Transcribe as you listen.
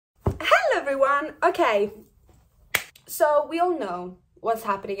everyone. Okay, so we all know what's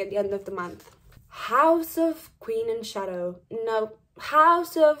happening at the end of the month. House of Queen and Shadow. No,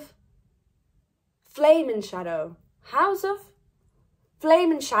 House of Flame and Shadow. House of Flame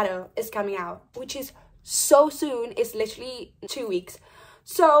and Shadow is coming out, which is so soon. It's literally 2 weeks.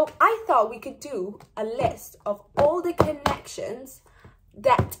 So I thought we could do a list of all the connections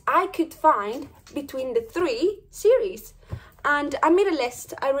that I could find between the 3 series. And I made a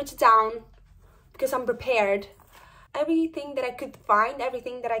list. I wrote it down because I'm prepared. Everything that I could find,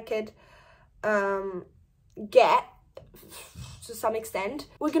 everything that I could get to some extent.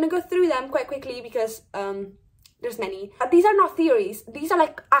 We're gonna go through them quite quickly because there's many. These are not theories. These are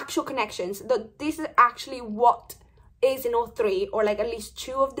like actual connections. This is actually what is in all 3, or like at least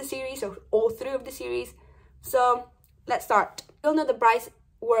 2 of the series, or all 3 of the series. So let's start. You'll know that Bryce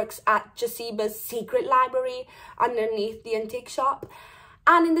works at Jasiba's secret library underneath the antique shop.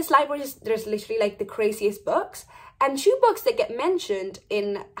 And in this library, there's literally like the craziest books. And 2 books that get mentioned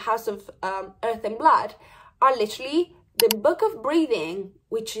in House of Earth and Blood are literally the Book of Breathing,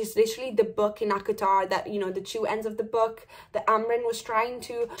 which is literally the book in ACOTAR that, you know, the 2 ends of the book that Amren was trying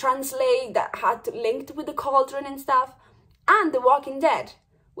to translate, that had linked with the cauldron and stuff. And The Walking Dead,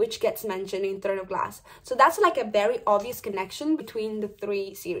 which gets mentioned in Throne of Glass. So that's like a very obvious connection between the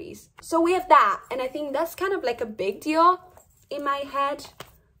 3 series. So we have that, and I think that's kind of like a big deal in my head.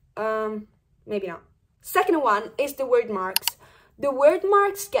 Maybe not. Second one is the word marks. The word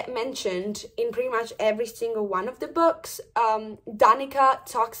marks get mentioned in pretty much every single one of the books. Danica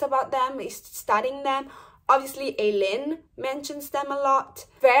talks about them, is studying them. Obviously, Aylin mentions them a lot.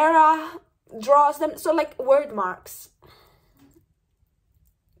 Vera draws them. So like word marks.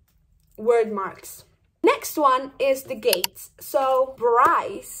 Word marks. Next one is the gates. So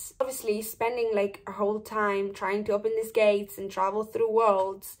Bryce, obviously spending like her whole time trying to open these gates and travel through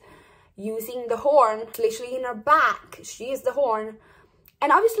worlds, using the horn, literally in her back, she is the horn.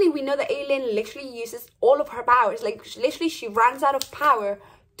 And obviously we know that Aylin literally uses all of her powers, like literally she runs out of power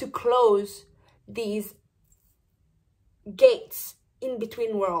to close these gates in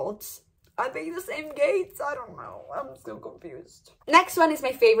between worlds. Are they the same gates? I don't know, I'm still confused. Next one is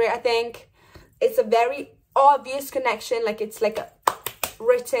my favorite, I think. It's a very obvious connection, like it's like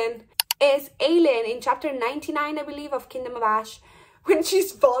written. Is Aylin in chapter 99, I believe, of Kingdom of Ash, when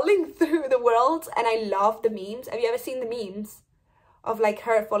she's falling through the world. And I love the memes. Have you ever seen the memes of like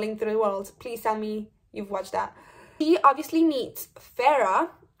her falling through the world? Please tell me you've watched that. She obviously meets Farah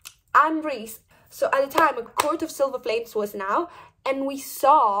and Rhys. So at the time, a Court of Silver Flames was now, and we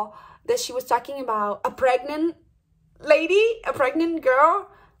saw that she was talking about a pregnant lady, a pregnant girl.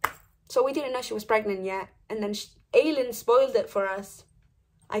 So we didn't know she was pregnant yet. And then Aylin spoiled it for us.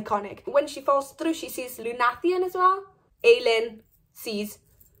 Iconic. When she falls through, she sees Lunathian as well. Aylin sees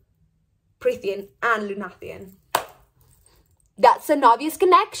Prithian and Lunathian. That's an obvious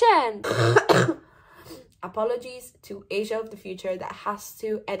connection. Apologies to Asia of the future that has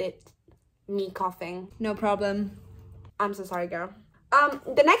to edit me coughing. No problem. I'm so sorry, girl.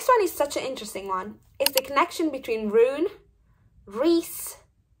 The next one is such an interesting one. It's the connection between Rune, Rhys,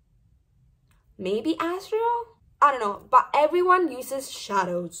 maybe Asriel? I don't know, but everyone uses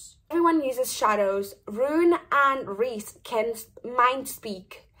shadows. Everyone uses shadows. Rune and Rhys can mind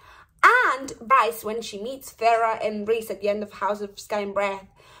speak. And Bryce, when she meets Farah and Rhys at the end of House of Sky and Breath,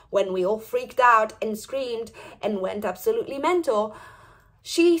 when we all freaked out and screamed and went absolutely mental,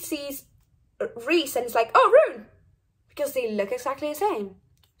 she sees Rhys and it's like, oh, Rune! Because they look exactly the same.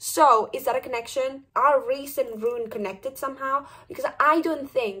 So, is that a connection? Are Rhys and Rune connected somehow? Because I don't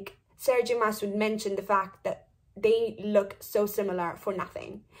think Sarah J Maas would mention the fact that they look so similar for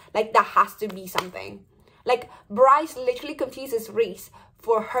nothing. Like, that has to be something. Like, Bryce literally confuses Rhys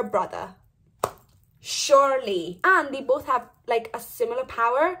for her brother. Surely. And they both have, like, a similar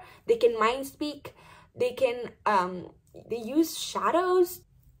power. They can mind speak. They can, they use shadows.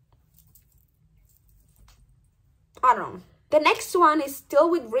 I don't know. The next one is still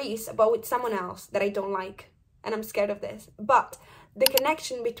with Rhys, but with someone else that I don't like. And I'm scared of this. But the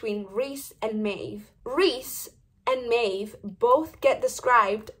connection between Rhys and Maeve. Rhys and Maeve both get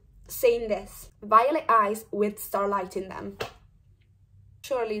described saying this. Violet eyes with starlight in them.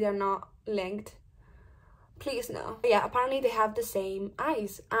 Surely they're not linked. Please no. Yeah, apparently they have the same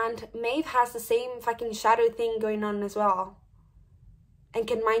eyes. And Maeve has the same fucking shadow thing going on as well. And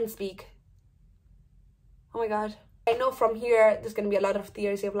can mind speak. Oh my god. I know from here there's gonna be a lot of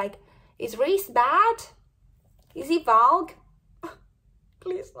theories of like, is Rhys bad? Is he Valg?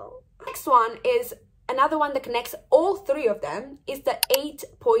 Please no. Next one is another one that connects all 3 of them, is the 8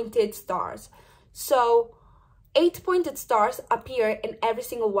 pointed stars. So 8-pointed stars appear in every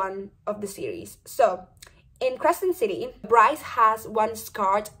single one of the series. So in Crescent City, Bryce has one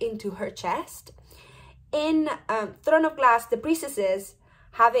scarred into her chest. In Throne of Glass, the priestesses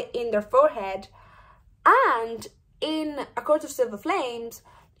have it in their forehead. And in A Court of Silver Flames,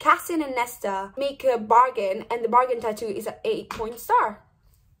 Cassian and Nesta make a bargain, and the bargain tattoo is an 8-point star.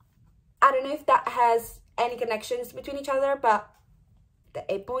 I don't know if that has any connections between each other, but the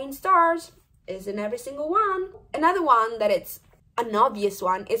 8-point stars is in every single one. Another one that it's an obvious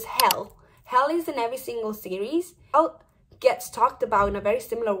one is Hell. Hell is in every single series. Hell gets talked about in a very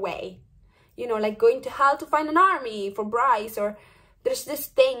similar way. You know, like going to Hell to find an army for Bryce, or there's this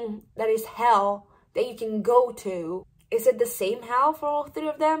thing that is Hell that you can go to. Is it the same Hell for all three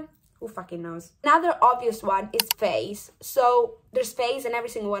of them? Who fucking knows? Another obvious one is Fays. So there's Fays in every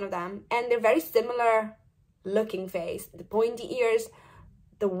single one of them, and they're very similar looking Fays. The pointy ears,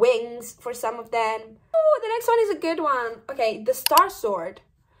 the wings for some of them. Oh, the next one is a good one. Okay, the Star Sword.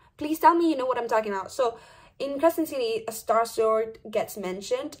 Please tell me you know what I'm talking about. So in Crescent City, a Star Sword gets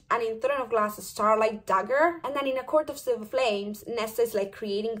mentioned, and in Throne of Glass, a Starlight Dagger. And then in A Court of Silver Flames, Nesta is like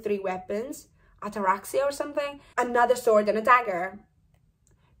creating 3 weapons, ataraxia or something, another sword and a dagger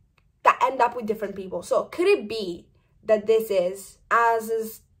that end up with different people. So could it be that this is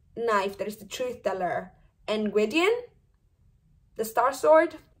Az's knife, that is the truth teller, and Gwydion, the Star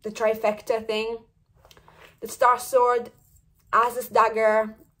Sword, the trifecta thing, the Star Sword, Az's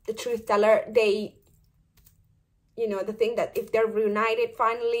dagger, the truth teller, they, you know, the thing that if they're reunited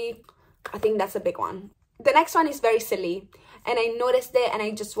finally, I think that's a big one. The next one is very silly, and I noticed it and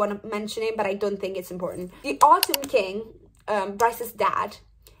I just want to mention it, but I don't think it's important. The Autumn King, Bryce's dad,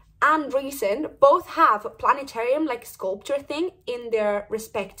 and Reason both have a planetarium like sculpture thing in their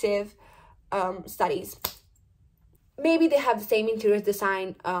respective studies. Maybe they have the same interior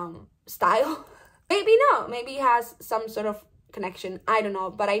design style. Maybe no, maybe it has some sort of connection, I don't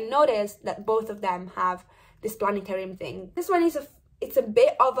know, but I noticed that both of them have this planetarium thing. This one is it's a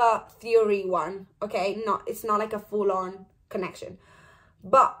bit of a theory one, okay? It's not like a full-on connection.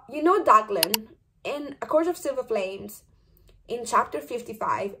 But you know Daglan, in A Court of Silver Flames, in chapter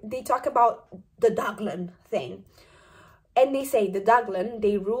 55, they talk about the Daglan thing. And they say the Daglan,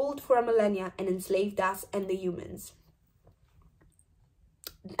 they ruled for a millennia and enslaved us and the humans.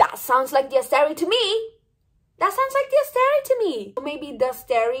 That sounds like the Asteri to me. That sounds like the Asteri to me. Or maybe the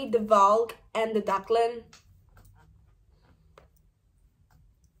Asteri, the Valg, and the Daglan.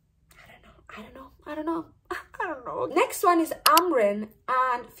 I don't know. Next one is Amren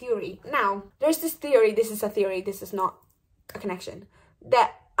and Fury. Now, there's this theory, this is a theory, this is not a connection,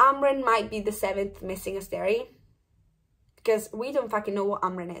 that Amren might be the 7th missing Asteri. Because we don't fucking know what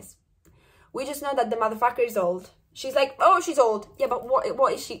Amren is. We just know that the motherfucker is old. She's like, oh, she's old. Yeah, but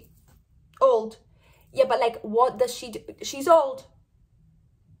what is she? Old. Yeah, but like, what does she do? She's old.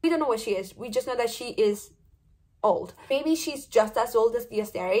 We don't know what she is. We just know that she is old. Maybe she's just as old as the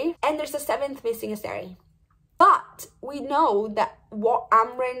Asteri. And there's a 7th missing Asteri. But we know that what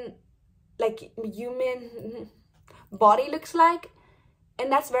Amren, like, human body looks like.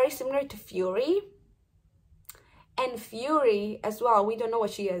 And that's very similar to Fury. And Fury as well, we don't know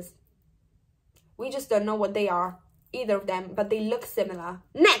what she is. We just don't know what they are, either of them, but they look similar.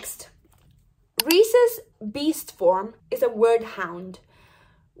 Next, Rhys's beast form is a word hound,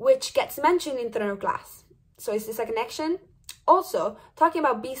 which gets mentioned in Throne of Glass. So is this a connection? Also, talking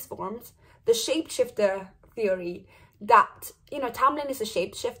about beast forms, the shapeshifter theory that, you know, Tamlin is a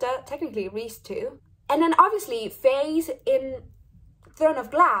shapeshifter, technically Rhys too. And then obviously Fays in Throne of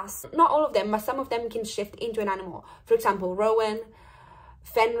Glass, not all of them, but some of them can shift into an animal. For example, Rowan,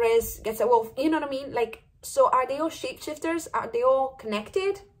 Fenris gets a wolf, you know what I mean? Like, so are they all shapeshifters? Are they all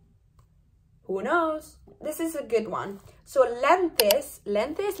connected? Who knows? This is a good one. So Lanthis,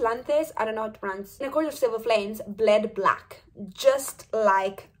 I don't know how to pronounce. In A Court of Silver Flames, bled black, just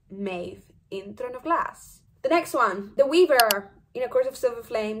like Maeve in Throne of Glass. The next one, the Weaver in A Court of Silver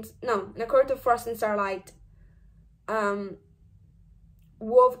Flames, no, in A Court of Frost and Starlight,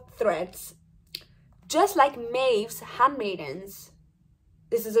 wove threads, just like Maeve's handmaidens.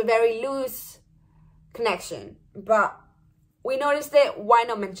 This is a very loose connection, but we noticed it, why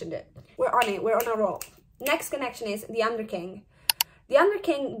not mention it? We're on it, we're on a roll. Next connection is the Underking. The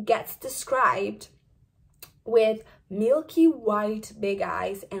Underking gets described with milky white big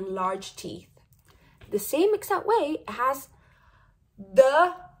eyes and large teeth. The same exact way as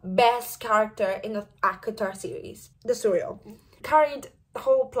the best character in the ACOTAR series, the Suriel. Carried the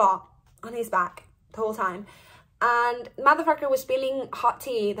whole plot on his back the whole time. And motherfucker was spilling hot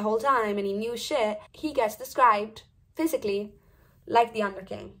tea the whole time and he knew shit. He gets described physically like the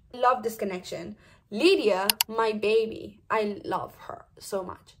Underking. Love this connection. Lydia, my baby, I love her so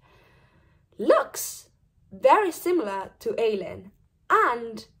much, looks very similar to Aylin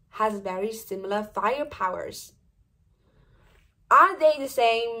and has very similar fire powers. Are they the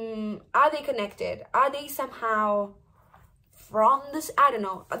same? Are they connected? Are they somehow from this? I don't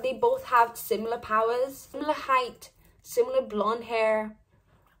know. But they both have similar powers, similar height, similar blonde hair,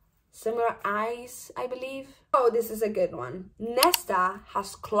 similar eyes, I believe. Oh, this is a good one. Nesta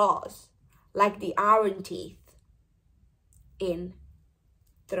has claws like the iron teeth in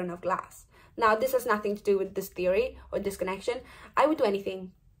Throne of Glass. Now, this has nothing to do with this theory or this connection. I would do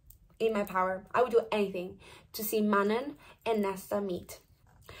anything in my power. I would do anything to see Manon and Nesta meet.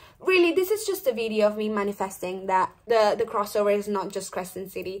 Really, this is just a video of me manifesting that the crossover is not just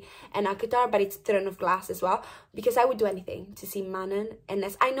Crescent City and ACOTAR, but it's Throne of Glass as well, because I would do anything to see Manon and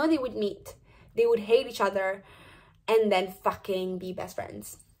Nesta. I know they would meet, they would hate each other, and then fucking be best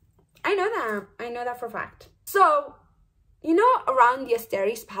friends. I know that for a fact. So, you know, around the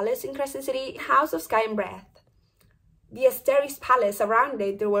Asteris Palace in Crescent City, House of Sky and Breath, the Asteris Palace, around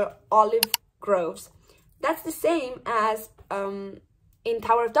it there were olive groves. That's the same as in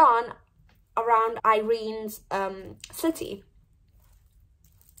Tower of Dawn around Irene's city.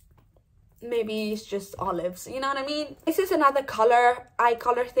 Maybe it's just olives, you know what I mean? This is another eye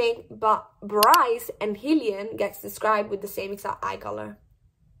color thing, but Bryce and Hillian gets described with the same exact eye color.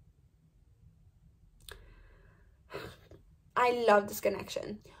 I love this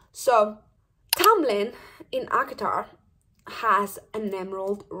connection. So, Tamlin in ACOTAR has an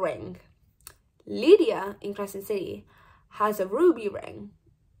emerald ring. Lydia in Crescent City has a ruby ring.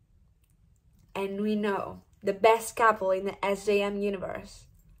 And we know the best couple in the SJM universe,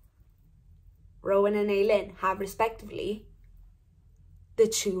 Rowan and Aylin, have respectively the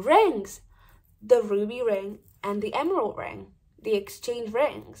two rings, the ruby ring and the emerald ring. They exchange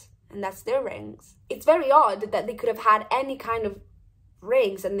rings, and that's their rings. It's very odd that they could have had any kind of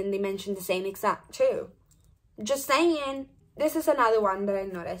rings and then they mentioned the same exact two. Just saying. This is another one that I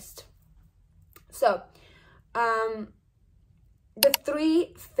noticed. So, the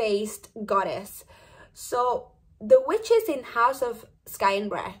three-faced goddess. So, the witches in House of Sky and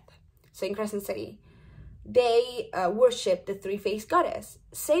Breath, so in Crescent City, they worship the three-faced goddess.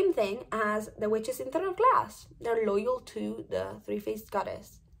 Same thing as the witches in Throne of Glass. They're loyal to the three-faced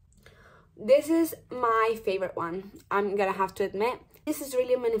goddess. This is my favorite one, I'm gonna have to admit. This is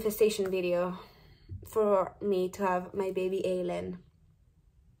really a manifestation video for me to have my baby Aylin.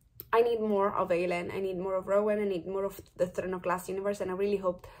 I need more of Aylin, I need more of Rowan, I need more of the Throne of Glass universe, and I really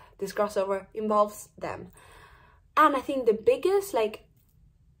hope this crossover involves them. And I think the biggest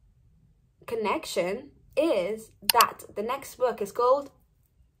connection is that the next book is called,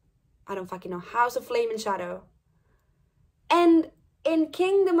 I don't fucking know, House of Flame and Shadow. And in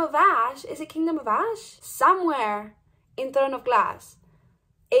Kingdom of Ash, is it Kingdom of Ash? Somewhere in Throne of Glass,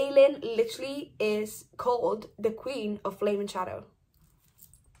 Aylin literally is called the Queen of Flame and Shadow.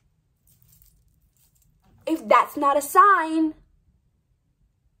 If that's not a sign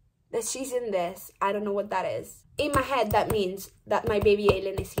that she's in this, I don't know what that is. In my head, that means that my baby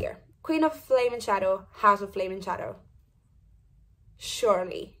Aylin is here. Queen of Flame and Shadow, House of Flame and Shadow.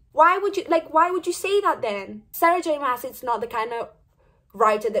 Surely. Why would you say that then? Sarah J Maas is not the kind of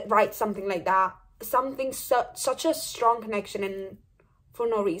writer that writes something like that. Something such a strong connection and for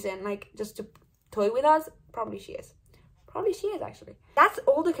no reason, just to toy with us. Probably she is. Probably she is, actually. That's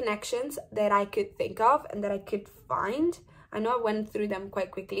all the connections that I could think of and that I could find. I know I went through them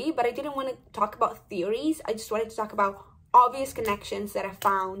quite quickly, but I didn't want to talk about theories. I just wanted to talk about obvious connections that I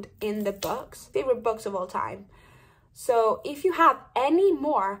found in the books. Favorite books of all time. So if you have any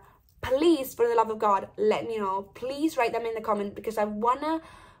more, please, for the love of God, let me know. Please write them in the comment, because I want to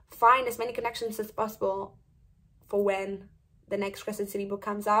find as many connections as possible for when the next Crescent City book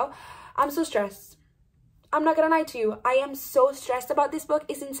comes out. I'm so stressed. I'm not gonna lie to you. I am so stressed about this book.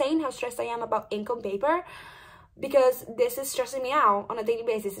 It's insane how stressed I am about ink on paper, because this is stressing me out on a daily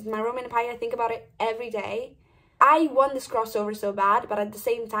basis. It's my Roman Empire. I think about it every day. I want this crossover so bad, but at the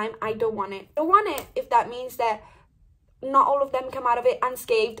same time, I don't want it. I don't want it if that means that not all of them come out of it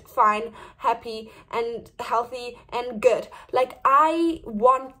unscathed, fine, happy, and healthy, and good. I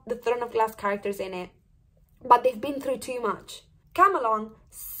want the Throne of Glass characters in it, but they've been through too much. Come along,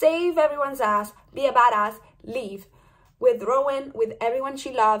 save everyone's ass, be a badass, leave. With Rowan, with everyone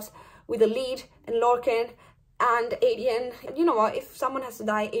she loves, with the lead, and Lorcan, and Aedion. You know what, if someone has to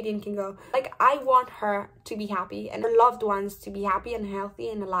die, Aedion can go. I want her to be happy, and her loved ones to be happy and healthy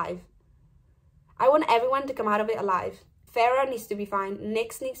and alive. I want everyone to come out of it alive. Farah needs to be fine,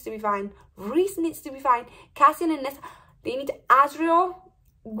 Nyx needs to be fine, Rhys needs to be fine, Cassian and Nessa, they need to, Azriel,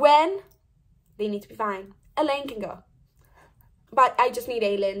 Gwen, they need to be fine. Elaine can go. But I just need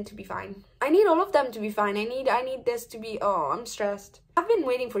Aileen to be fine. I need all of them to be fine. I need this to be, oh, I'm stressed. I've been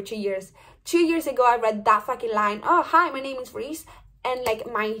waiting for 2 years. 2 years ago, I read that fucking line. Oh, hi, my name is Reese. And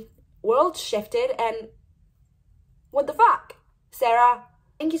like my world shifted and what the fuck? Sarah,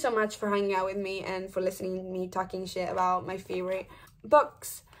 thank you so much for hanging out with me and for listening to me talking shit about my favorite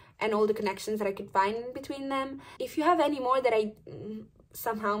books and all the connections that I could find in between them. If you have any more that I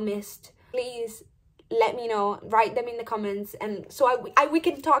somehow missed, please let me know. Write them in the comments, and so we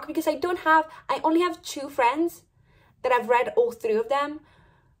can talk, because I only have 2 friends that I've read all 3 of them,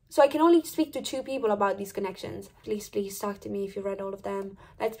 so I can only speak to 2 people about these connections. Please talk to me if you read all of them.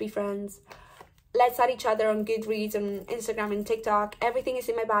 Let's be friends. Let's add each other on Goodreads, on Instagram and TikTok. Everything is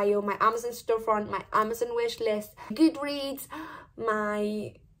in my bio. My Amazon storefront, my Amazon wish list, Goodreads,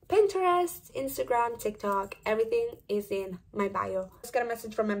 my Pinterest, Instagram, TikTok, everything is in my bio. I just got a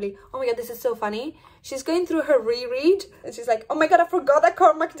message from Emily. Oh my god, this is so funny. She's going through her reread and she's like, oh my god, I forgot that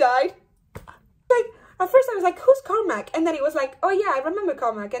Cormac died. Like, at first I was like, who's Cormac? And then it was like, oh yeah, I remember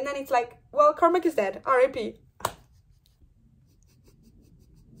Cormac. And then it's like, well, Cormac is dead. R.I.P.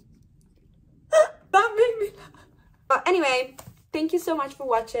 That made me laugh. Anyway, thank you so much for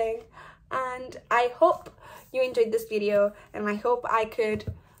watching. And I hope you enjoyed this video. And I hope I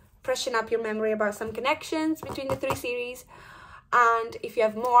could freshen up your memory about some connections between the 3 series. And if you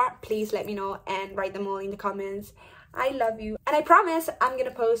have more, please let me know and write them all in the comments. I love you, and I promise I'm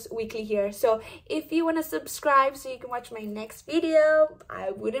gonna post weekly here, so if you want to subscribe so you can watch my next video,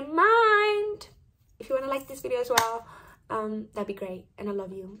 I wouldn't mind. If you want to like this video as well, that'd be great. And I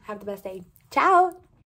love you. Have the best day. Ciao.